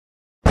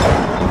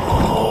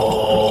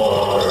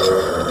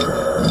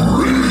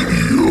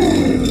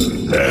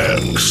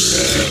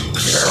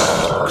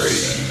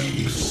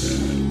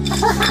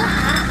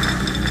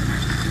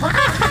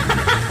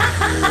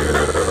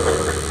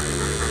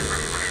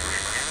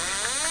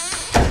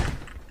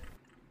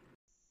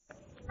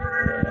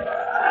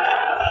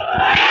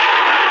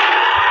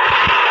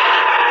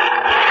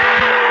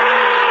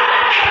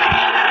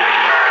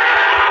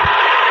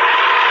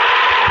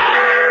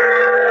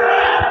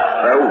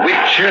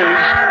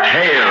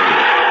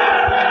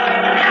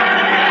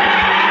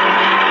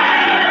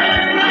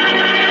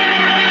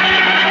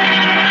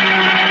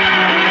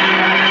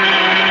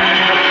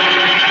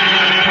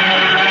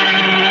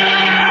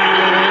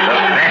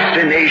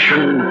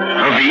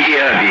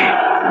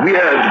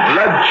weird,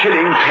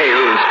 blood-chilling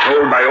tales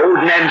told by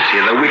old Nancy,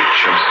 the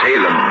witch of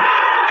Salem,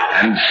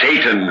 and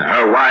Satan,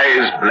 her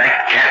wise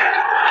black cat.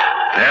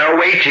 They're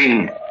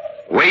waiting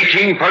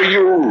for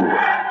you.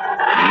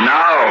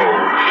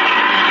 Now.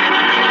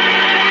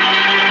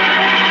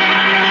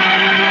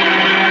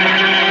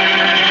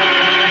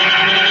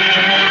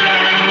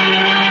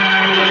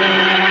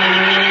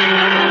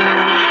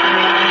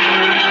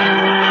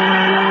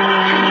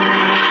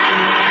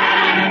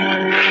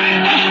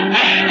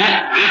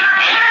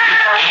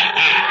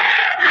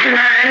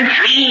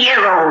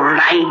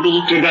 I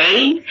be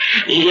today.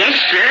 Yes,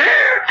 sir,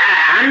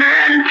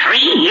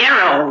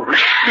 103-year-old.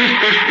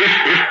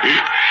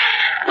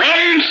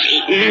 Well,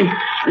 Satan,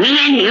 me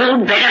and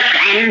you'd better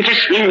plan to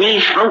spin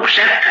these folks a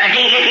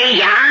pretty little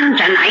yarn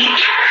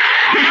tonight.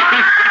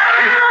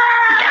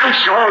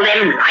 Douse all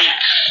them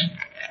lights.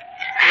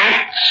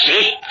 That's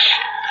it.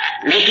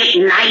 Make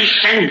it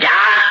nice and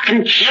dark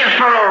and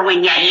cheerful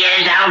when you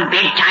hears our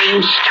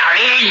bedtime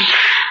stories.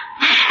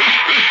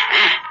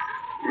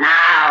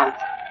 Now,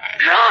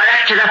 draw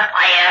her to the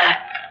fire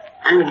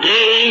and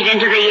gaze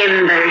into the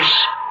embers.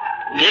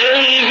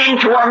 Gaze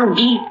into them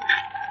deep,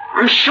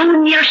 and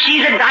soon you'll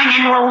see the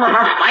dining room of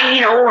a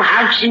fine old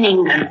house in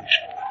England.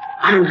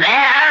 And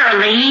there, on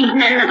the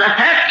evening of the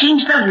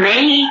 13th of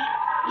May,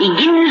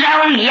 begins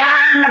our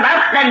yarn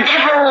about the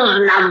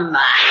devil's number.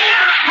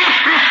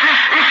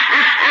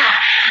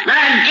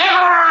 The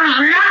devil's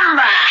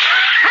number.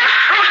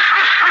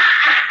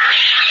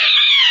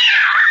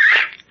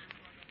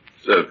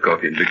 Serve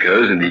coffee and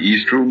liqueurs in the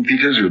East Room,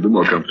 Peters. You'll be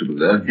more comfortable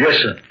there.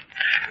 Yes, sir.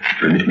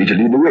 Permit me to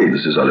lead the way,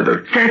 Mrs.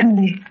 Oliver.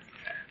 Certainly.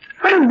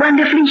 What a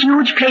wonderfully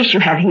huge place you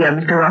have here,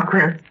 Mr.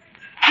 Rockwell.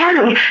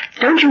 Harry,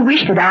 don't you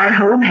wish that our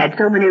home had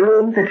so many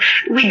rooms that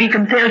we'd be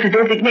compelled to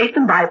designate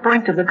them by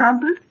points of the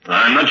compass?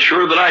 I'm not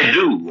sure that I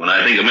do when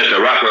I think of Mr.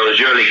 Rockwell's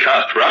yearly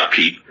cost for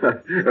upkeep.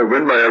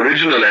 When my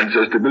original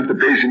ancestor built the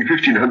place in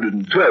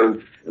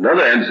 1512, and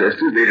other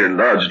ancestors later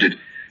enlarged it,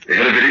 they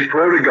had a very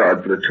poor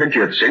regard for a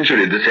 20th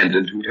century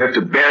descendant who'd have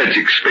to bear its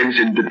expense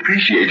in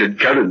depreciated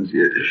currency.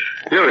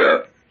 Here we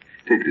are.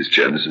 Take this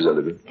chair, Mrs.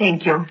 Oliver.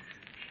 Thank you.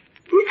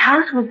 This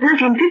house was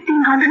built in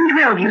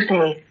 1512, you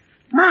say.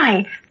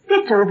 My,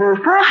 that's over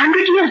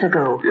 400 years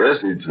ago.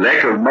 Yes, its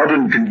lack of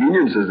modern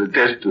conveniences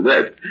attests to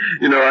that.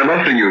 You know, I'm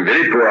offering you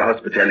very poor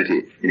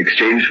hospitality in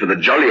exchange for the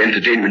jolly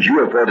entertainment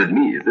you afforded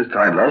me at this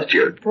time last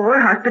year. Poor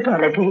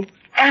hospitality?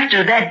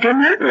 After that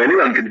dinner?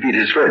 Anyone can feed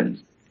his friends.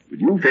 But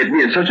you fed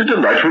me in such a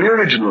delightfully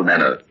original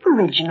manner.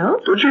 Original?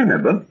 Don't you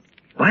remember?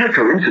 By a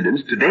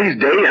coincidence, today's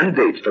day and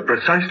date are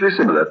precisely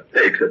similar,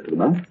 except for the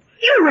month.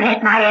 You were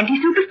at my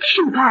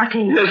anti-superstition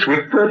party. Yes,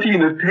 with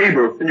 13 at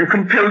table, and you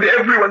compelled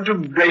everyone to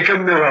break a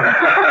mirror.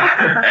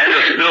 And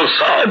to spill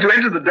salt. To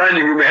enter the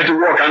dining room, I had to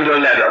walk under a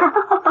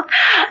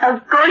ladder.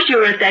 Of course you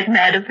were at that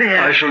mad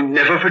affair. I shall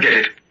never forget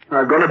it.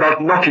 I've gone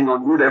about knocking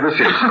on wood ever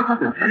since.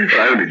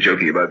 I'm only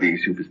joking about being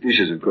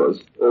superstitious, of course.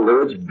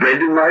 Although it's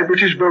bred in my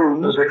British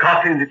bones. There's a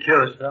coffee and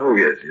liqueur, sir. Oh,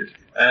 yes.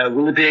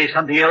 Will there be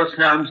something else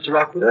now, Mr.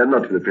 Rockwell?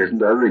 Not for the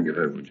present. I'll ring if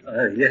I want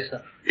you. Yes,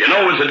 sir. You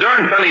know, it's a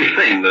darn funny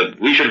thing that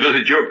we should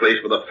visit your place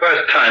for the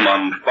first time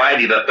on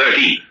Friday the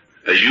 13th,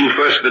 as you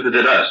first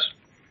visited us.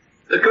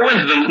 The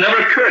coincidence never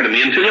occurred to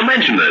me until you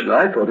mentioned it.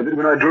 I thought of it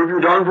when I drove you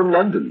down from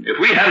London. If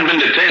we hadn't been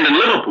detained in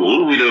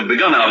Liverpool, we'd have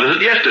begun our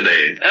visit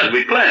yesterday, as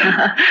we planned.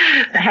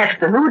 Perhaps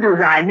the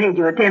hoodoos I made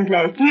you attempt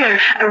last year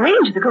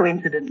arranged the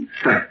coincidence.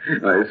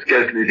 I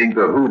scarcely think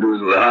the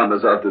hoodoos will harm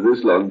us after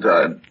this long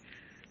time.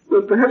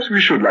 But perhaps we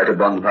should light a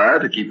bonfire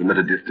to keep them at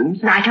a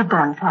distance. Light a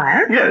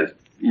bonfire? Yes.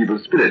 Evil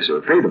spirits are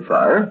afraid of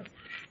fire.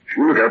 If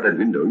you look out that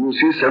window, you'll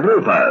see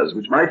several fires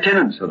which my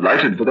tenants have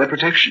lighted for their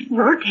protection.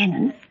 Your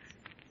tenants?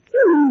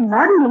 You mean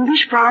modern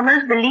English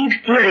farmers believe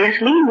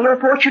seriously in the ill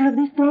fortune of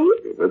this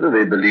day? Whether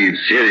they believe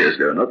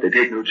seriously or not, they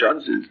take no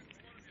chances.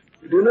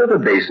 Do you know the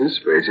basis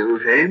for its ill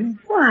fame?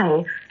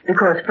 Why?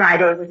 Because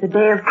Friday was the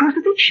day of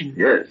crucifixion.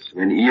 Yes,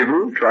 when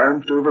evil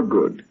triumphed over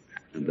good,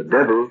 and the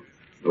devil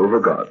over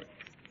God.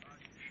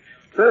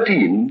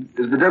 13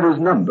 is the devil's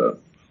number,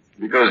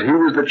 because he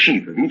was the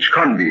chief of each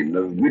convene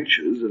of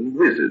witches and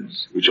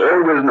wizards, which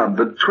always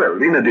numbered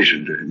 12 in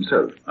addition to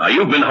himself. Now,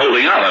 you've been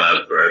holding out on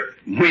us, Bert.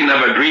 We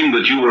never dreamed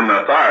that you were an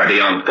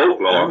authority on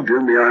folklore. Oh,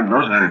 dear me, I'm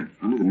not. I'm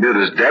only the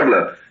merest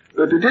dabbler.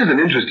 But it is an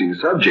interesting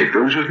subject,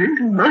 don't you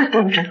think? Most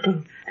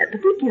interesting,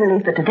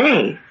 particularly for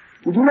today.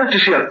 Would you like to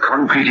see a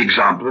concrete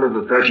example of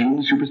the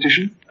 13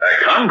 superstition?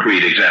 A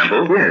concrete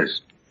example?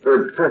 Yes.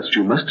 But first,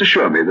 you must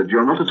assure me that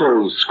you're not at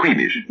all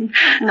squeamish.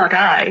 Not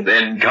I.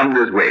 Then come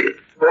this way.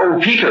 Oh,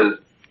 Peters.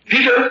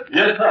 Peter?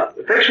 Yes, sir.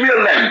 Fetch me a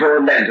lamp or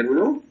a lantern, will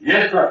you?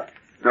 Yes, sir.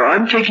 Now,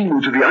 I'm taking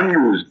you to the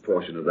unused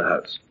portion of the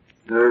house.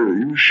 Are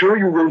you sure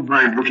you won't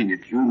mind looking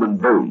at human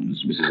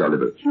bones, Mrs.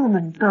 Oliver?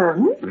 Human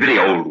bones? Very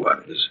old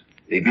ones.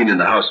 They've been in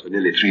the house for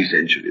nearly 3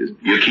 centuries.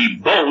 You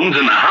keep bones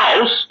in the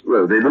house?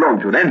 Well, they belong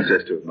to an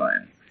ancestor of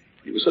mine.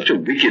 He was such a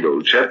wicked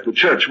old chap, the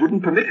church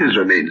wouldn't permit his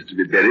remains to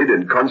be buried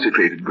in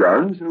consecrated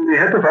ground, so we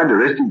had to find a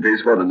resting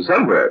place for them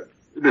somewhere.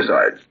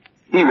 Besides,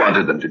 he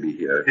wanted them to be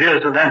here.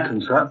 Here's the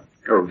lantern, sir.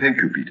 Oh, thank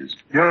you, Peters.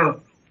 You're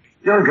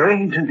You're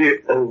going into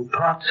the old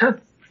part, sir?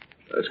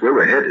 That's where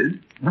we're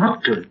headed.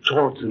 Not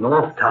towards the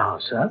North Tower,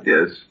 sir.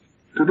 Yes,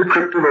 to the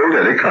crypt of old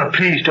Eric.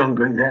 Please don't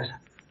go in there,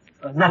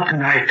 sir. Not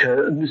tonight,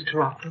 Mr.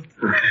 Rockwell.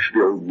 If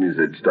the old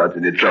wizard starts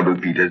any trouble,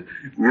 Peter,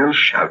 we'll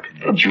shout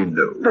and let you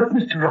know. But,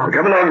 Mr.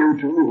 Rockwell... Come along,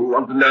 you two, who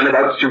want to learn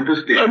about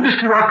superstition.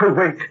 Mr. Rockwell,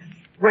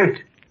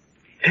 wait.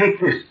 Take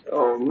this.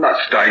 Oh,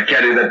 must I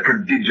carry that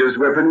prodigious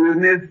weapon with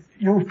me?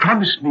 You've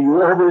promised me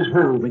you always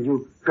will when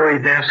you go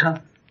in there,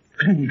 sir.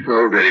 Please.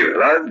 Oh, very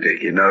well. I'll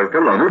take it now.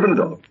 Come along, open the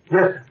door.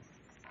 Yes, sir.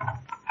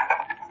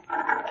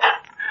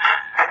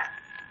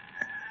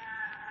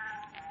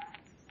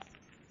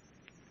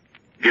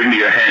 Give me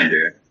your hand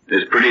here.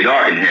 It's pretty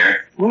dark in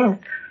here. Yes.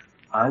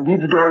 I'll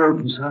leave the door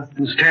open, sir,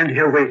 and stand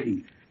here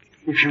waiting,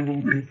 if you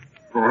need me.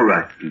 All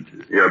right,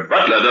 Peter. Your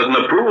butler doesn't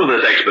approve of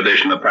this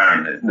expedition,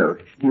 apparently. No,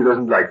 he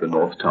doesn't like the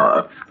North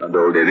Tower and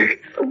old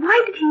Eric.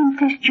 Why did he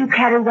insist you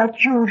carry that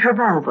huge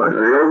revolver? He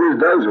always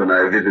does when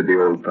I visit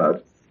the old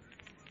part.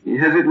 He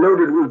has it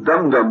loaded with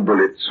dum-dum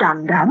bullets.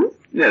 Dum-dum?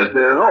 Yes,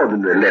 they're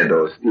ordinary lead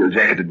or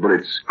steel-jacketed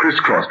bullets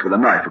crisscrossed with a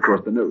knife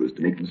across the nose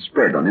to make them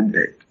spread on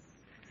impact.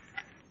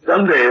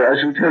 Someday I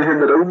shall tell him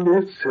that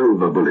only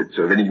silver bullets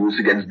are of any use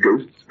against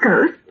ghosts.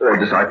 Ghosts? Or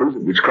disciples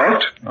of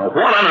witchcraft. What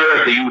on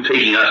earth are you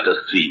taking us to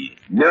see?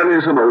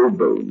 Merely some old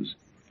bones.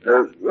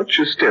 Watch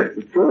your step.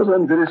 The floors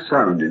aren't very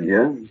sound in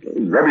here.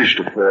 It's rubbish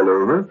to fall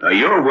over.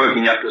 You're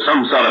working up to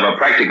some sort of a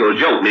practical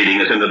joke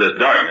leading us into this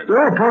darkness.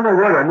 No, upon my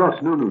word, I'm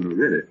not. No,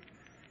 really.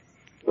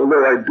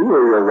 Although I do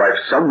owe your wife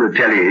some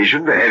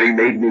retaliation for having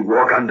made me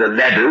walk under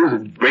ladders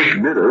and break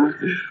mirrors.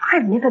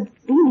 I've never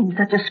been in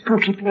such a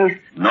spooky place.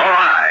 Nor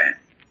I.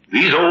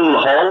 These old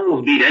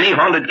halls beat any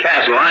haunted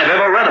castle I've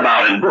ever read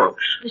about in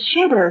books. The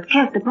shadows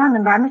cast upon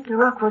them by Mr.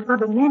 Rockwell's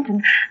rubbing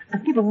lantern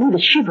have given me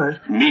the shivers.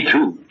 Me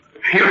too.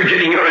 You're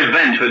getting your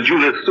revenge for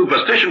Judith's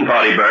superstition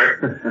party, Bert.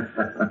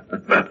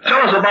 But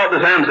tell us about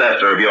this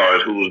ancestor of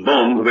yours whose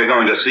bones we're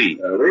going to see.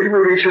 Wait till we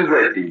reach his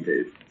resting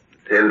place.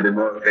 The tale will be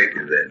more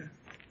effective then.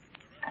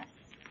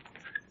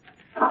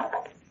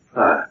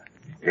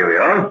 Here we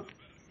are.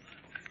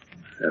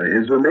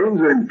 His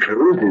remains are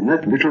enclosed in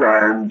that little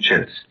iron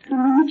chest.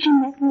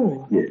 Reaching that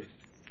wall? Yes.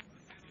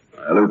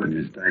 I'll open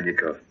his tiny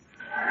coffin.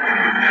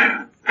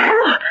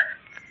 Oh!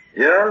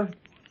 Here,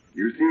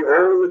 you see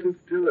all that is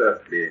still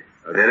earthly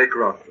of Eric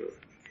Rockwell,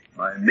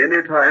 my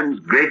many times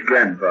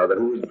great-grandfather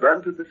who was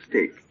burnt at the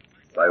stake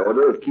by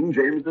order of King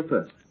James I.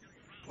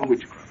 For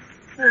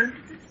witchcraft. Burnt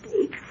at the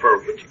stake? For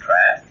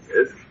witchcraft,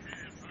 yes.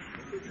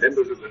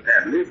 Members of the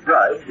family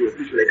bribed the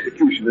official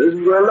executioners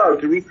and were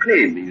allowed to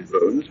reclaim these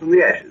bones from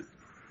the ashes.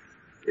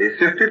 They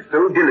sifted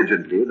so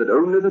diligently that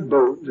only the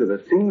bones of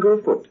a single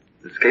foot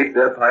escaped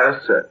their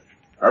pious search.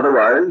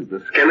 Otherwise,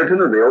 the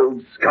skeleton of the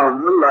old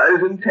scoundrel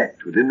lies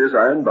intact within this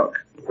iron box.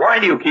 Why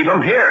do you keep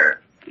him here?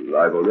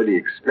 I've already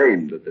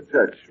explained that the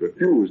church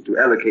refused to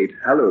allocate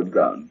hallowed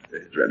ground to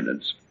his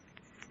remnants.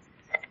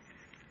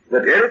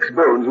 That Eric's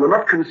bones were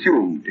not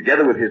consumed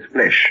together with his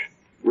flesh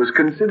was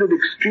considered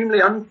extremely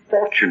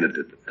unfortunate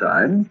at the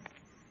time,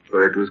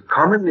 for it was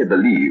commonly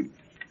believed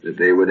that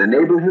they would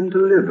enable him to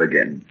live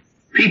again.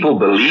 People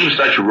believe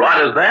such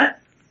rot as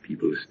that?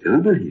 People still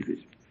believe it.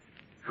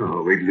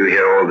 Oh, wait till you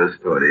hear all the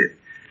story.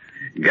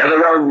 Gather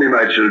round me,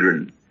 my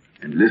children,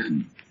 and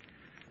listen.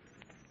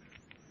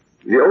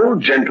 The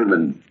old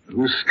gentleman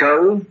whose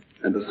skull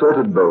and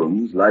assorted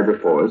bones lie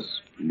before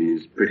us in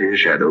these pretty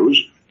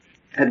shadows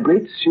had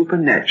great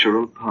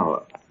supernatural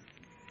power.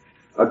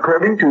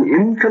 According to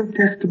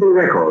incontestable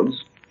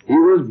records, he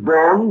was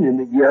born in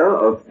the year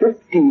of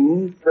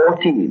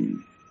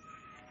 1514.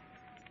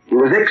 He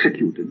was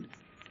executed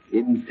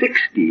in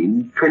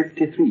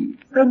 1623.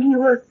 When he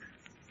was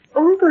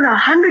over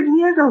 100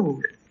 years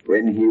old.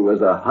 When he was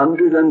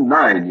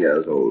 109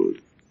 years old.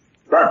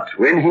 But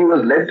when he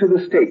was led to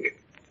the stake,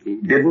 he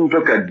didn't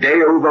look a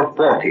day over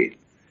 40.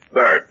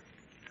 Bert,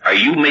 are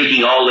you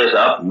making all this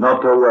up?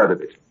 Not a word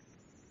of it.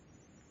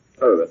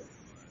 However,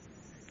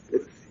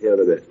 let's hear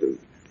the rest of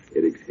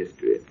Eric's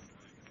history.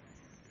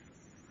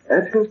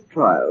 At his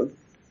trial,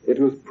 it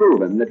was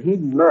proven that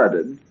he'd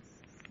murdered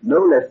no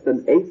less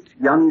than 8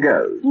 young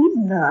girls. He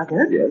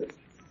murdered? Yes.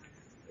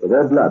 For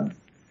their blood,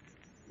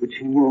 which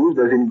he used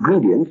as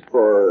ingredients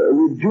for a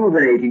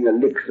rejuvenating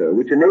elixir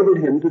which enabled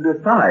him to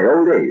defy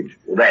old age.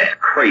 Well, that's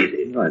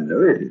crazy. I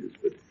know it is,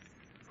 but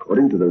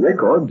according to the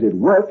records, it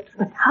worked.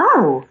 But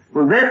how?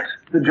 Well, that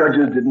the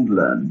judges didn't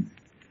learn.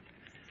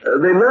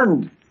 They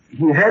learned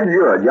he had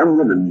lured young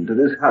women to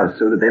this house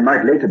so that they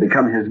might later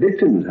become his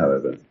victims,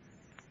 however.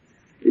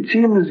 It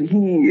seems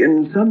he,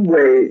 in some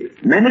way,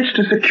 managed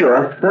to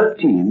secure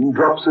 13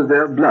 drops of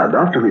their blood,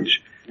 after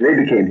which they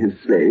became his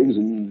slaves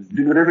and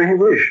did whatever he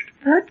wished.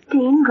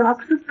 13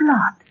 drops of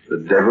blood. The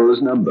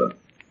devil's number.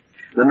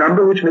 The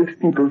number which makes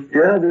people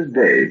fear this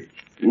day,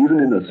 even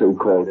in a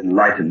so-called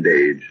enlightened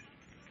age.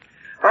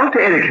 After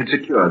Eric had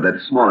secured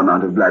that small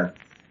amount of blood,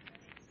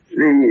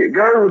 the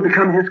girl would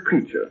become his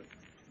creature.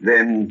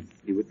 Then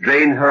he would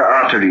drain her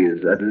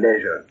arteries at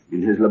leisure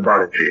in his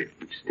laboratory,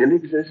 which still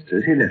exists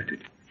as he left it.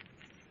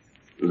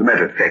 As a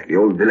matter of fact, the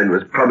old villain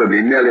was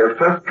probably merely a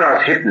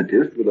first-class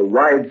hypnotist with a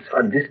wide,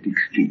 sadistic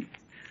streak.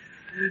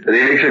 But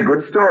he makes a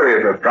good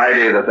story for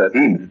Friday the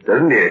 13th,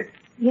 doesn't he?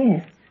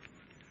 Yes.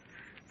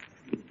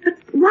 But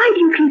why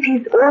do you keep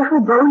his awful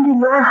bones in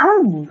your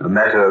home? A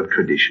matter of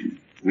tradition.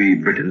 We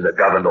Britons are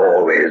governed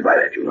always by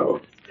that, you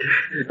know.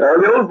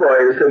 The old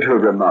boy is said to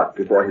have remarked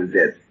before his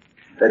death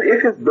that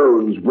if his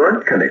bones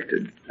weren't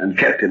collected and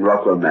kept in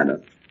Rockwell Manor,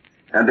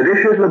 and that if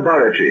his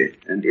laboratory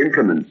and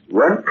implements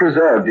weren't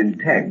preserved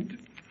intact,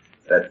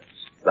 that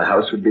the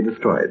house would be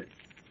destroyed.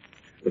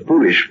 The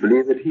foolish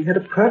believe that he had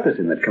a purpose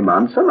in that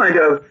command, some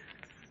idea of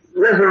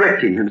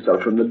resurrecting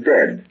himself from the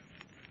dead.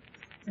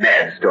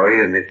 Mad story,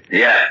 isn't it?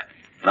 Yeah.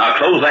 Now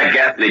close that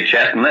ghastly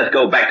chest and let's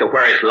go back to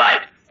where it's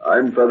light.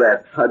 I'm for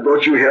that. I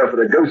brought you here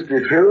for a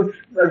ghostly thrill.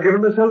 I've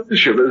given myself the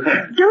shivers.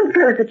 Don't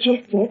close the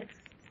chest yet.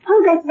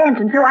 Hold that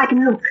lantern so I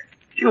can look.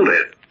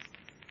 Judith,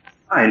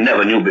 I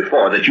never knew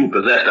before that you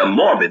possessed a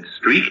morbid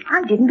streak.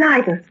 I didn't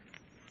either.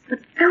 But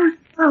those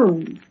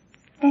bones,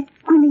 that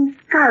grinning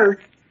skull,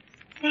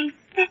 they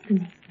fascinate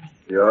me.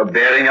 You're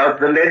bearing out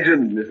the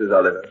legend, Mrs.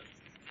 Oliver.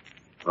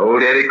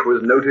 Old Eric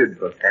was noted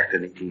for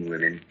fascinating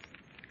women.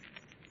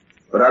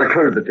 But I'll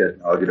close the test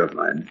now, if you don't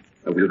mind.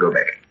 And we'll go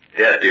back.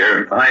 Yes,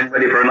 dear. I'm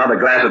ready for another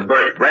glass of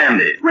birch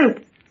brandy. Wait,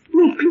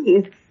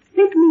 please.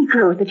 Let me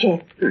close the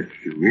chest. If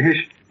you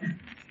wish.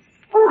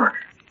 Oh,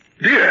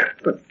 Dear,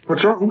 but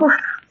what's wrong? oh,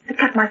 I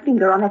cut my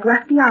finger on that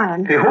rusty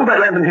iron. Hey, hold that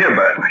lantern here,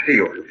 Bert. I see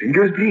your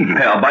finger's bleeding.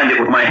 Hey, I'll bind it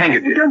with my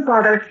handkerchief. Don't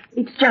bother.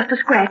 It's just a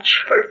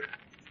scratch.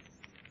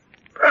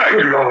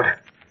 Good Lord.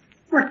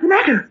 What's the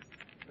matter?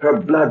 Her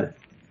blood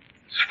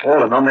has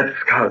fallen on that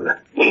skull.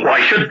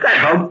 Why should that?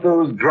 Count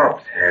those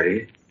drops,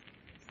 Harry.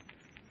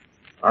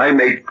 I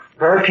make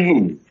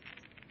 13.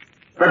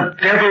 The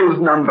devil's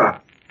number.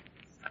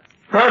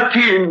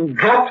 13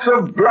 drops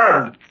of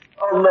blood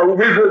on the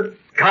wizard's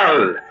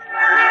skull.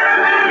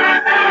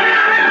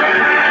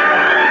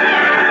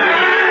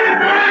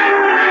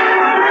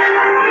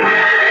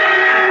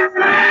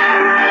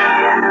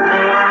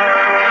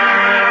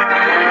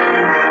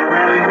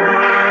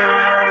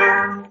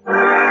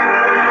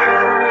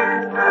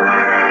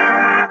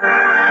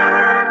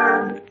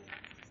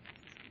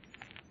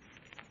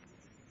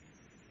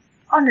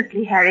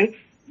 Honestly, Harry,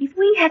 if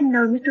we hadn't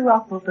known Mr.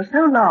 Rockwell for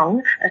so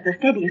long as the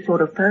steadiest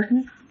sort of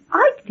person,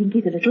 I'd think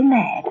he's a little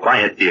mad.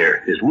 Quiet,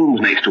 dear. His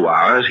room's next to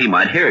ours. He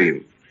might hear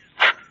you.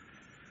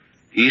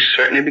 He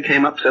certainly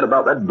became upset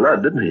about that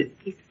blood, didn't he?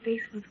 His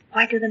face was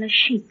whiter than a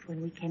sheet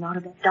when we came out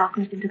of that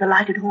darkness into the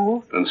lighted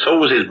hall. And so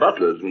was his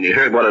butler's when he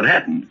heard what had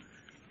happened.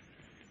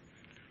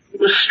 It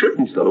was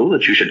strange, though,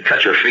 that you should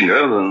cut your finger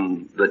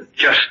and that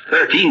just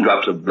 13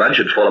 drops of blood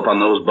should fall upon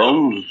those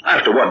bones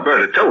after what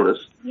Bert had told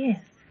us. Yes.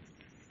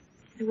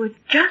 There were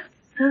just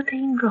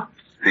 13 drops.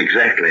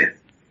 Exactly.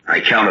 I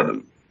counted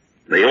them.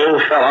 They all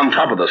fell on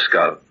top of the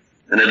skull,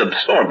 and it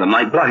absorbed the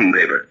night blotting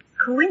paper.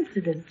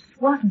 Coincidence,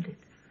 wasn't it?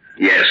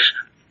 Yes.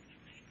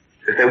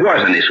 If there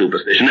was any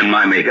superstition in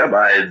my makeup,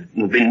 I'd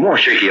have been more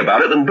shaky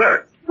about it than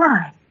Bert.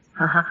 Why?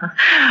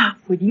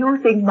 Would you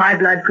think my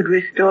blood could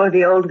restore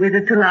the old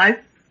wizard to life?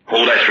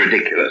 Oh, that's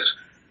ridiculous.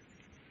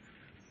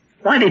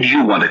 Why did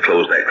you want to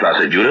close that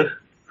closet, Judith?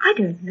 I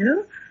don't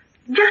know.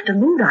 Just a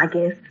mood, I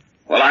guess.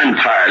 Well, I'm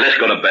tired. Let's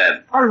go to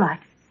bed. All right.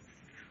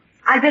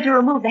 I'd better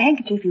remove the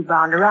handkerchief you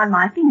bound around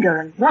my finger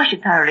and wash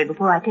it thoroughly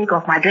before I take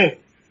off my dress.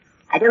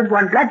 I don't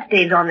want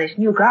bloodstains on this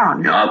new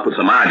gown. Now, I'll put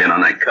some iodine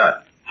on that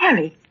cut.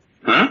 Harry.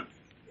 Huh?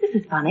 This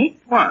is funny.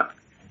 What?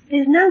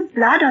 There's no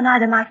blood on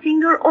either my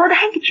finger or the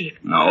handkerchief.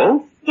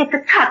 No? Yet the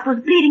cut was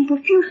bleeding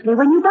profusely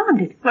when you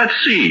bound it. Let's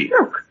see.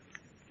 Look.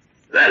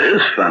 That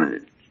is funny.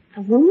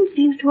 The wound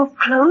seems to have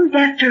closed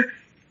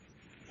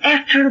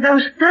after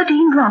those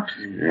 13 drops.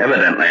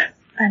 Evidently.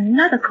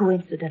 Another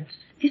coincidence,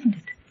 isn't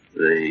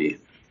it?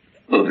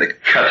 The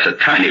cut's a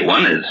tiny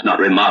one. It's not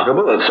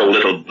remarkable that so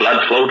little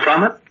blood flowed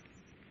from it.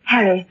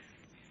 Harry,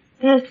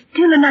 there's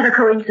still another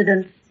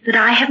coincidence that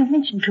I haven't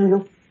mentioned to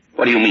you.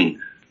 What do you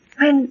mean?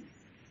 When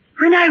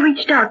I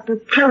reached out to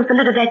close the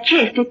lid of that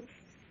chest,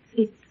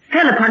 it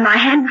fell upon my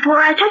hand before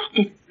I touched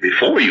it.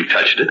 Before you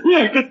touched it?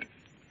 Yes,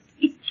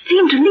 it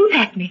seemed to leap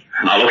at me.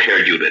 Now look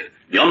here, Judith.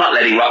 You're not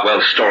letting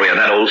Rockwell's story of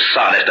that old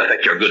sardist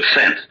affect your good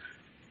sense.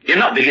 You're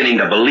not beginning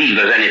to believe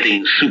there's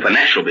anything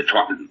supernatural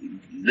between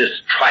this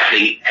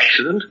trifling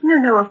accident?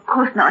 No, of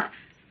course not.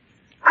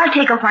 I'll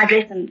take off my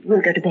dress and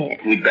we'll go to bed.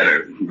 We'd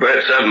better.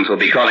 Bert's servants will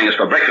be calling us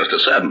for breakfast at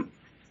 7.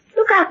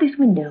 Look out this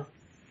window.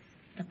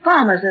 The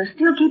farmers are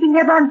still keeping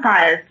their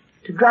bonfires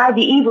to drive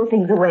the evil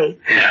things away.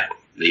 Yeah,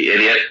 the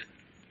idiot.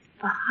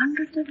 For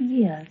hundreds of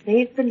years,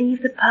 they've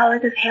believed the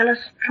powers of hell are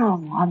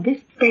strong on this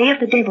day of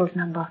the devil's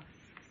number.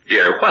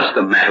 Dear, what's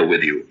the matter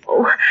with you?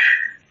 Oh,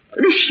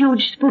 this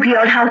huge, spooky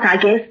old house, I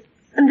guess,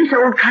 and this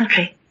old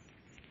country.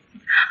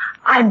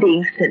 I'm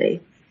being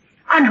silly.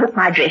 Unhook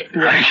my dress,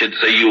 dear. I should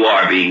say you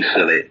are being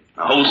silly.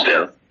 Now, hold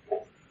still.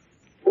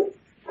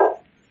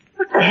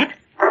 What's that?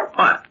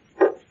 What?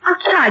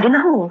 Outside in the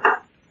hall.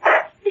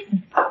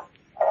 Listen.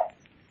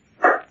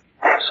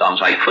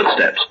 Sounds like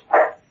footsteps.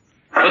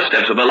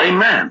 Footsteps of a lame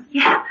man.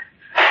 Yes.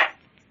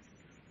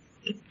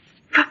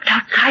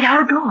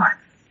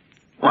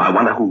 Well, I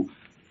wonder who...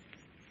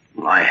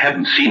 Well, I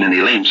haven't seen any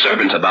lame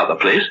servants about the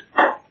place.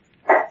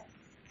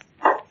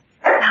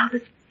 Now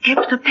the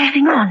steps are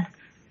passing on.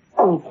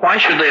 Oh, why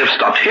should they have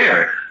stopped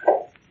here?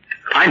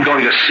 I'm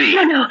going to see.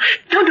 No,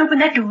 don't open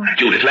that door.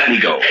 Judith, let me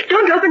go.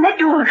 Don't open that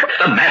door. What's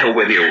the matter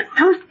with you?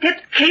 Those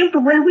steps came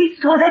from where we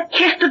saw that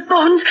chest of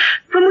bones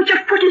from which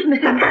a foot is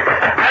missing.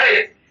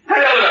 Harry,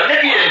 Oliver,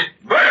 let me in.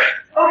 Bert,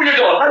 open the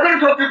door. I'm going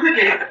to talk to you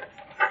quickly.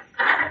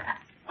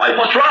 Why,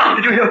 what's wrong?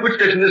 Did you hear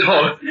footsteps in this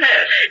hall? Yes.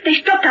 They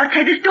stopped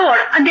outside this door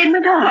and then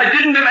went on. I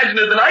didn't imagine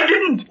it, then I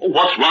didn't. Oh,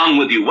 what's wrong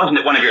with you? Wasn't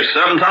it one of your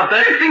servants out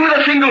there? That thing with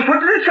a single foot,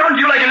 did it sound to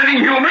you like a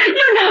living human?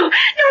 No,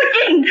 it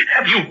didn't.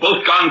 Have you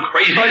both gone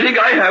crazy? I think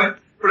I have.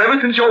 For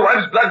ever since your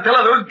wife's blood fell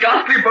on those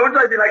ghastly bones,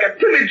 I've been like a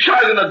timid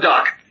child in the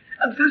dark.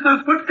 And since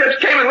those footsteps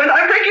came and went,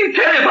 I'm thinking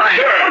terrified.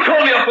 Don't call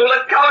me a fool,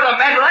 a coward, a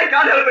madman. I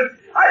can't help it.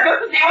 I've got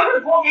to see what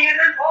is walking in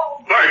this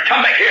hall. Bert,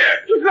 come back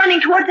here. He's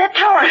running towards that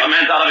tower. The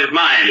man's out of his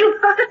mind.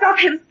 You've got to stop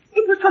him.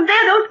 It was from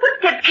there those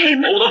footsteps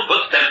came. Oh, the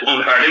footsteps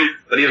won't hurt him,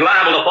 but he's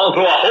liable to fall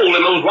through a hole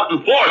in those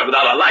rotten floors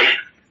without a light.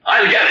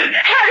 I'll get him.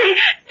 Harry,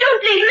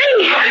 don't leave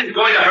me. Nothing's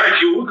going to hurt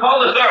you.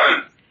 Call the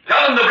servants.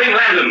 Tell them to bring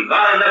lanterns.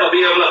 I'll never be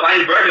able to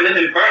find Bert in this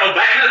infernal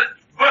blackness.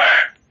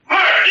 Bert!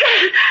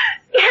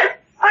 Yes,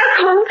 I'll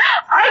call.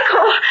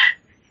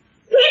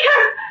 Peter,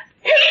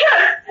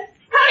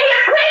 come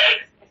here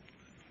quick.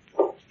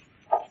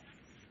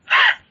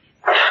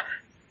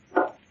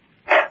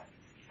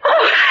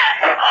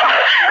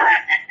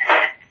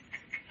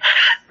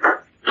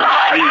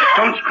 Please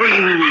don't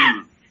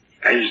scream.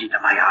 Gaze into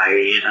my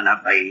eyes and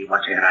obey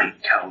whatever I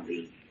tell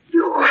thee.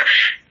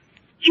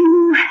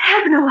 You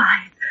have no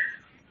eyes.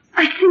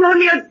 I see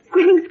only a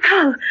grinning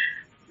skull.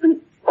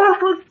 An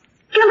awful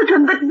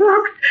skeleton that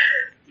walks.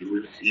 You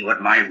will see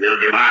what my will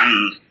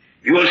demands.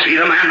 You will see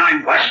the man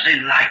I was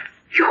in life.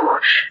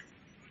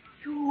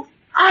 You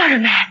are a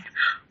man.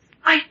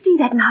 I see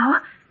that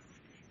now.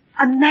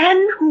 A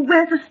man who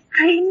wears a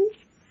strange,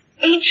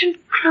 ancient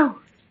clothes.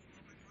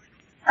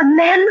 A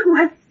man who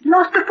has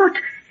lost a foot.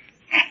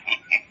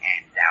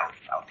 Thou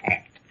shalt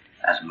act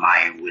as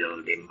my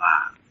will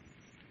demands.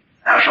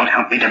 Thou shalt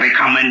help me to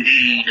become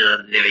indeed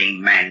a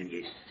living man,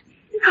 you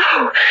see.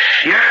 No.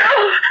 Yes.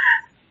 No.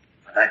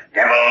 For the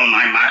devil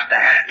my master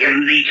hath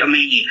given thee to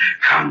me.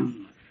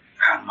 Come,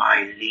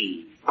 I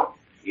lead.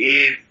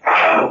 Ye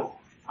follow.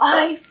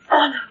 I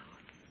follow.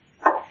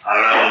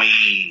 Follow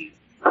me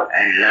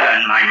and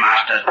learn my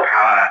master's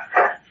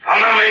power.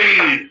 Follow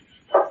me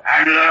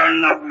and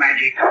learn the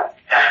magic of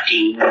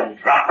 13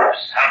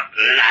 drops of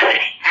blood.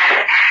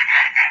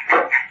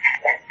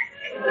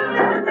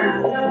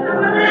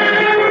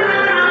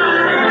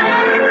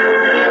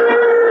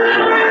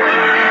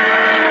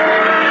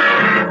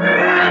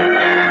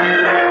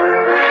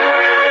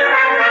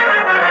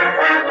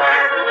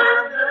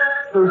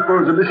 Those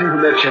bones are missing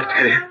from their chest,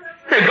 Harry.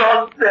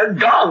 They're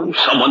gone.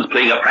 Someone's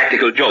playing a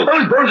practical joke.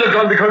 Those bones are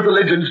gone because the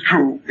legend's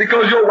true.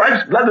 Because your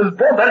wife's blood has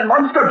brought that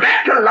monster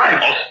back to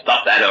life. Oh,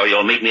 stop that or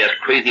you'll make me as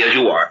crazy as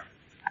you are.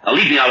 Now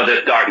leave me out of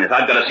this darkness.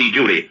 I've got to see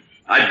Judy.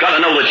 I've got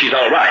to know that she's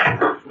all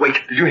right. Wait,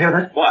 did you hear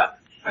that? What?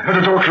 I heard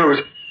a door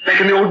close. Back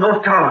in the old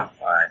North Tower.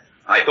 Why,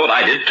 I thought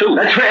I did too.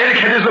 That's where Eric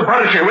had his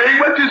laboratory, where he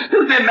worked his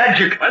filthy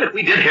magic. Well, if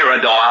we did hear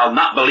a door, I'll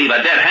not believe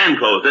a dead hand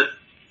closed it.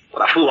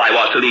 What a fool I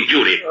was to leave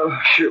Judy. Oh,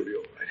 she'll be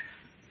all right.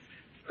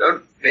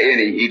 Don't pay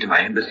any heed to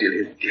my imbecile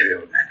hysteria,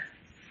 old man.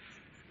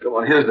 Come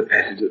on, here's the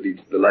passage that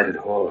leads to the lighted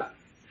hall.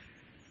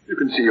 You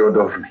can see your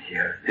door from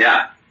here.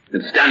 Yeah,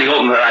 it's standing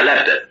open where I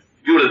left it.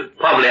 Judith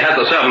probably has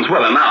the servants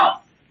with her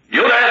now.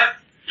 Judith!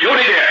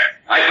 Judy, dear!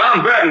 I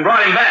found Bert and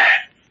brought him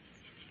back.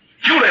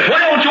 Judith, why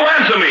don't you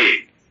answer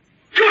me?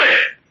 Judith!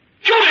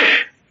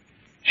 Judith!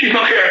 She's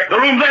not here. The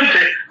room's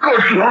empty.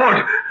 Good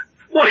Lord!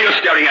 What are you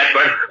staring at,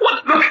 Bert?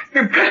 What? Look,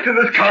 impressed in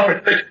this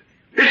carpet.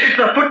 This is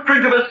the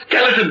footprint of a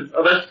skeleton,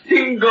 of a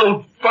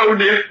single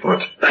bony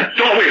foot. That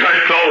door we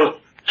heard closed.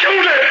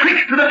 Judith!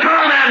 Quick, to the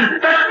tower, man!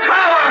 The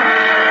tower!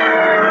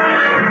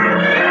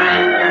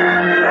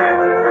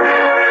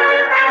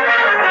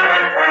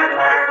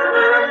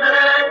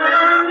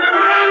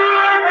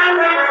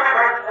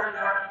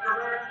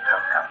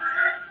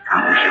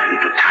 Come, give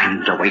little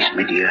time to waste,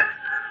 my dear.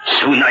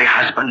 Soon thy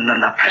husband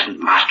and the present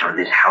master of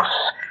this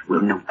house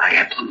will note thy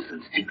absence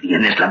and seek thee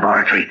in this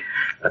laboratory.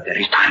 But there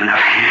is time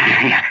enough.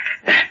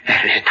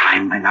 There is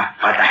time enough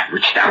for that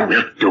which thou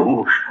wilt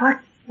do. What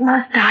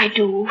must I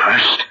do?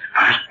 First,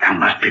 thou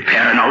must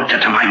prepare an altar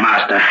to my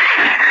master.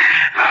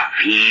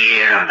 For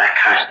fear of the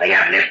curse, they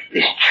have left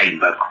this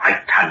chamber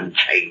quite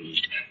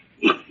unchanged.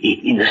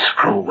 In the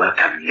scrollwork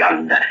of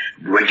yonder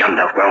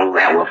roll,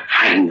 thou wilt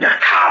find a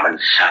carven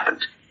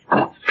serpent.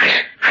 Oh,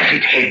 press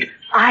its head.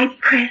 I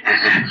press.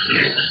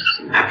 Yes,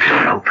 a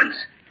door opens.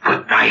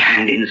 Put thy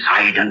hand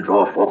inside and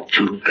draw forth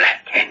 2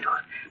 black candles.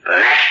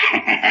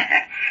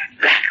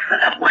 Black for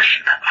the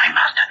worship of my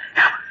master.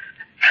 Now,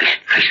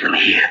 place them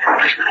here.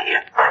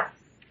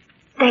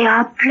 They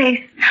are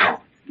placed.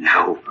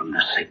 Now from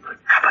the sacred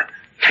cupboard,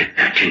 take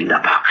the tinder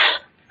box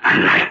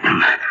and light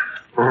them.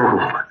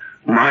 Oh,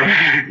 my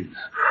hands.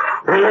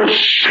 Oh,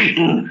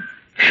 Satan,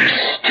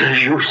 they're still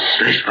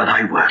useless for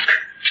thy work.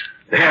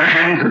 Their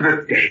hands are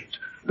the dead,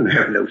 and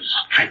have no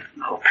strength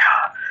nor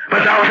power.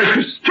 But thou hast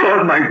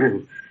restored my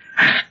will,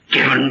 hast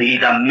given me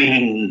the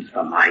means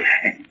for my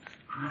hands.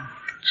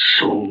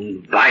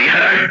 Soon by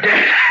her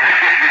death,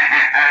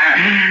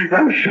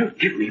 thou shalt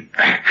give me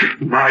back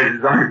my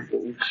life,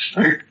 O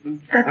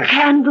Satan. The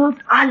candles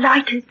are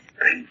lighted.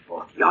 Bring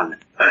forth yon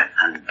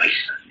earthen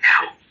basin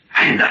now,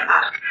 and the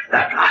flask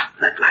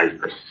that lies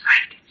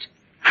beside it.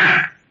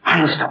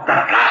 Unstop the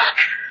flask,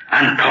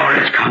 and pour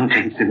its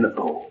contents in the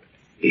bowl.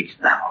 It's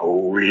the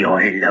holy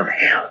oil of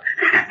hell.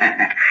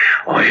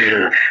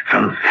 Oil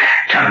from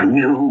fat of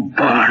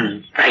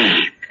newborn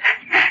babe.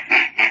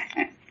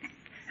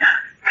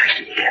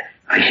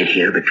 Place it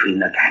here between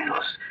the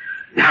candles.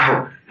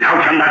 Now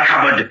from the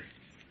cupboard,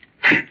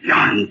 take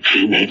yon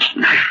keen-edged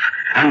knife,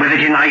 and with it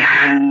in thy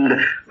hand,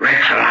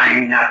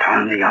 recline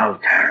upon the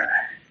altar.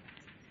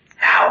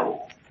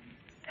 Thou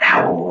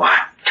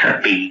art to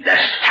be the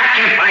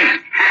sacrifice.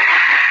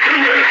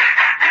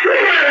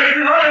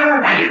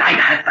 Thy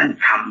husband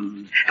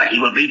comes, but he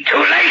will be too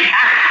late.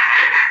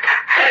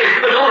 Hey,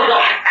 the door's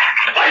locked.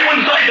 Why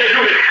one side there,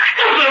 Judith?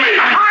 Answer me!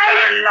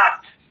 Answer not.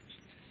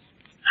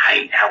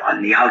 Lie thou on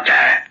the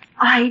altar.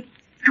 I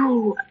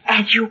do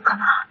as you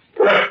command.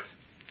 I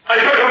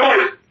heard a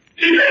voice.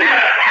 She's in there.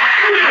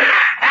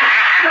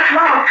 The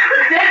clock.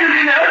 The dead is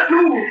in there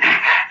too.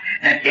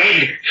 The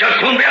dead shall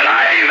soon be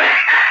alive.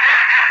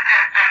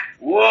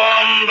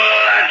 Warm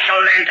blood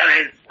shall enter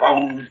his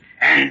bones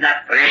and the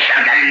flesh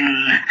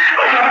again.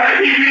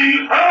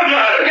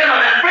 Get on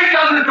that. Break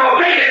down the door.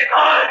 Take it.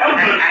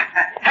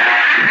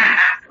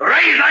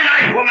 Raise thy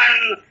knife, woman,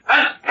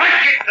 and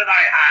strike it to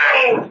thy heart.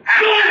 Oh,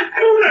 don't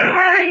do that.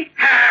 Harry.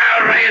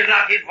 Raise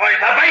not his voice.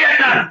 Obey it,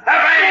 son.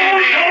 Obey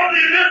me.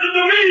 Only listen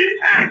to me.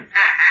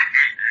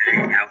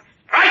 Now,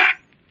 strike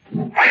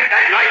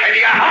that knife into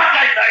your heart,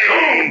 I say.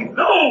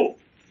 No.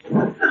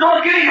 The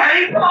door's getting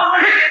ready. Come on,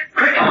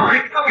 quick.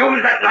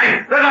 Use that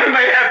knife, that I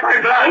may have my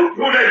blood. Don't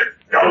do that.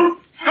 Don't.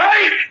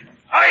 Strike!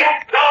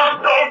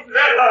 Don't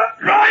let her.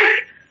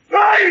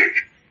 Strike!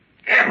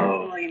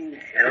 Devil in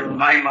hell,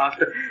 my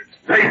master.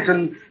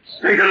 Satan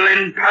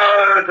lend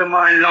power to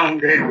my long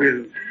dead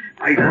will.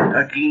 By the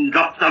 13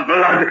 drops of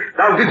blood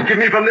thou didst give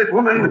me from this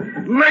woman,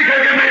 make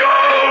her give me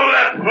all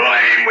that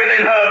flame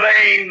within her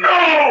veins.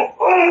 No!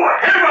 Oh,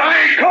 heaven!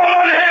 I call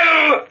on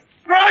hell!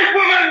 Strike,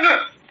 woman!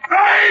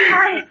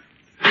 Strike!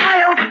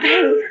 I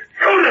obey.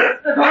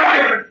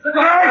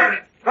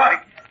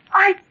 Strike!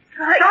 I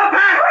tried. Stop her!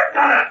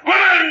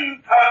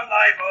 Woman, turn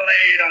thy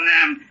blade on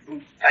them.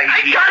 I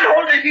can't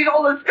hold it. He's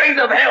all the strength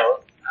of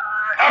hell.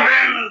 Of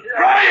him.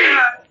 Strike!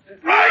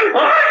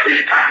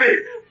 He's cut me.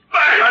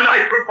 Burn a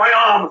knife with my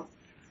arm.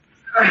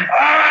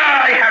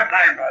 I have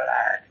thy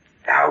blood.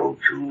 Thou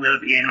too will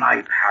be in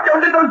my power.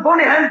 Don't let those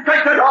bony hands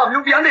touch that arm.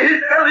 You'll be under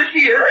his spell as she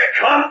is. I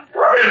can't.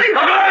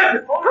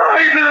 Blood!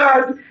 My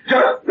blood!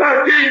 Just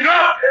 13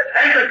 drops.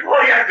 And the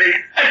claw at me.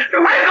 I've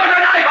got a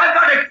knife. I've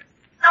got it.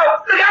 No,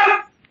 look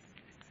out!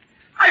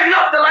 I've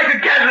knocked the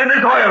lighted candle in this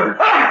oil.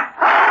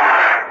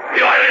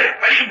 The oil is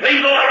spreading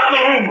flames all around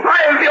the room.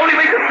 Fire is the only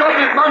way to stop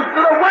this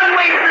monster. The one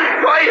way to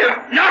destroy him.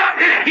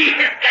 Not if he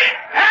escapes.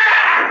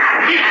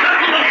 He's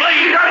circled the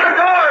flames. He's on the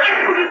door.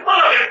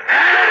 Follow him.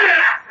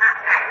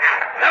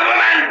 The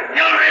woman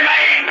still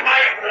remains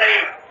my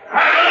slave.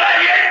 Her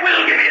blood yet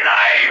will give me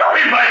life. Stop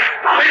him, Mike.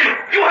 Stop him.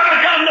 You have a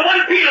gun. The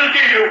one Peter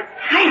gave you.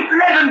 Shoot.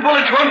 Leaden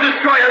bullets won't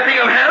destroy a thing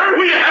of hell.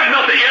 We have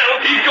nothing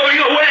else. He's going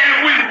away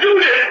and we'll do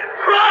this.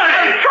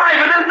 Try,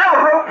 but there's no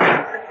hope.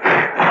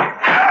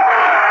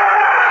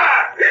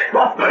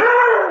 Stop them.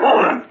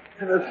 Fallen.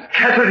 In a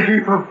scattered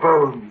heap of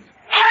bones.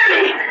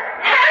 Harry!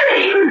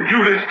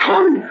 Judith,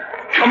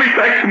 coming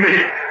back to me.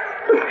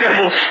 The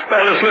devil's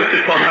spell is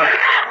lifted from her.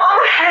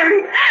 Oh,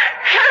 Harry,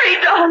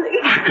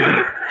 darling.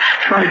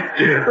 My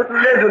dear. But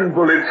leaden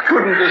bullets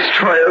couldn't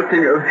destroy a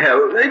thing of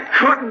hell. They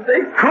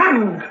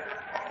couldn't.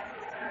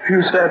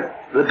 You said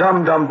the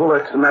dum-dum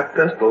bullets in that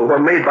pistol were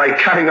made by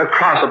cutting a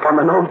cross upon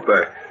the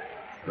notebook.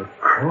 A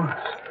cross?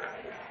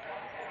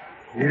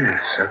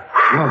 Yes, a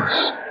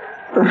cross.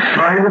 The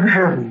sign of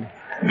heaven.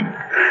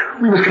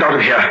 We must get out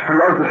of here and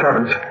rouse the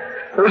servants.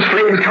 Those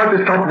flames can't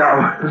be stopped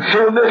now. And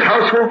soon this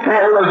house will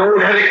fall as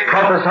old Eric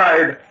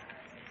prophesied.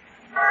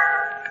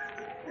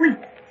 Wait.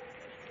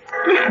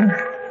 Listen.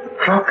 The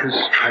clock is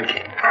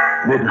striking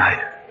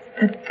midnight.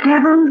 The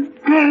devil's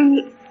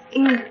day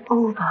is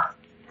over.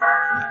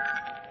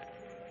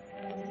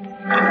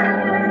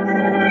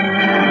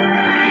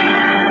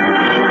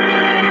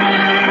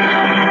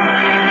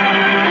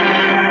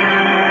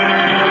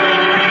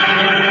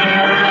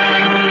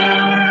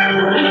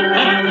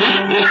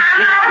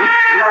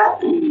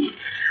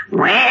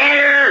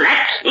 Well,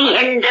 that's the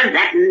end of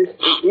that,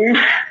 Satan.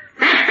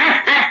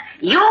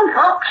 You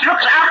folks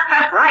look out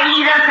for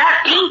Friday the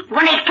 13th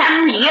when it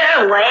comes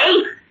your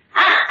way.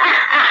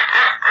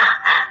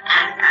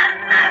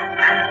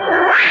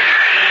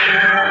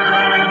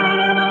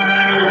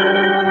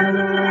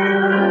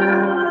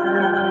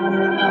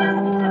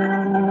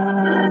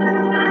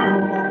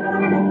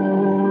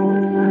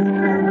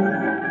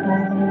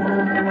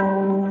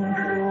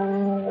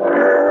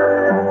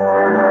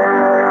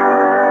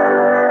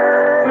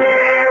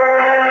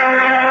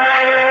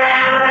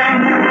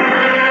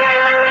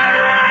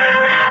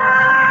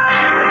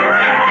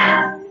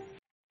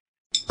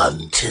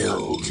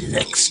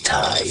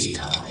 next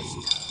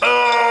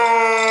time.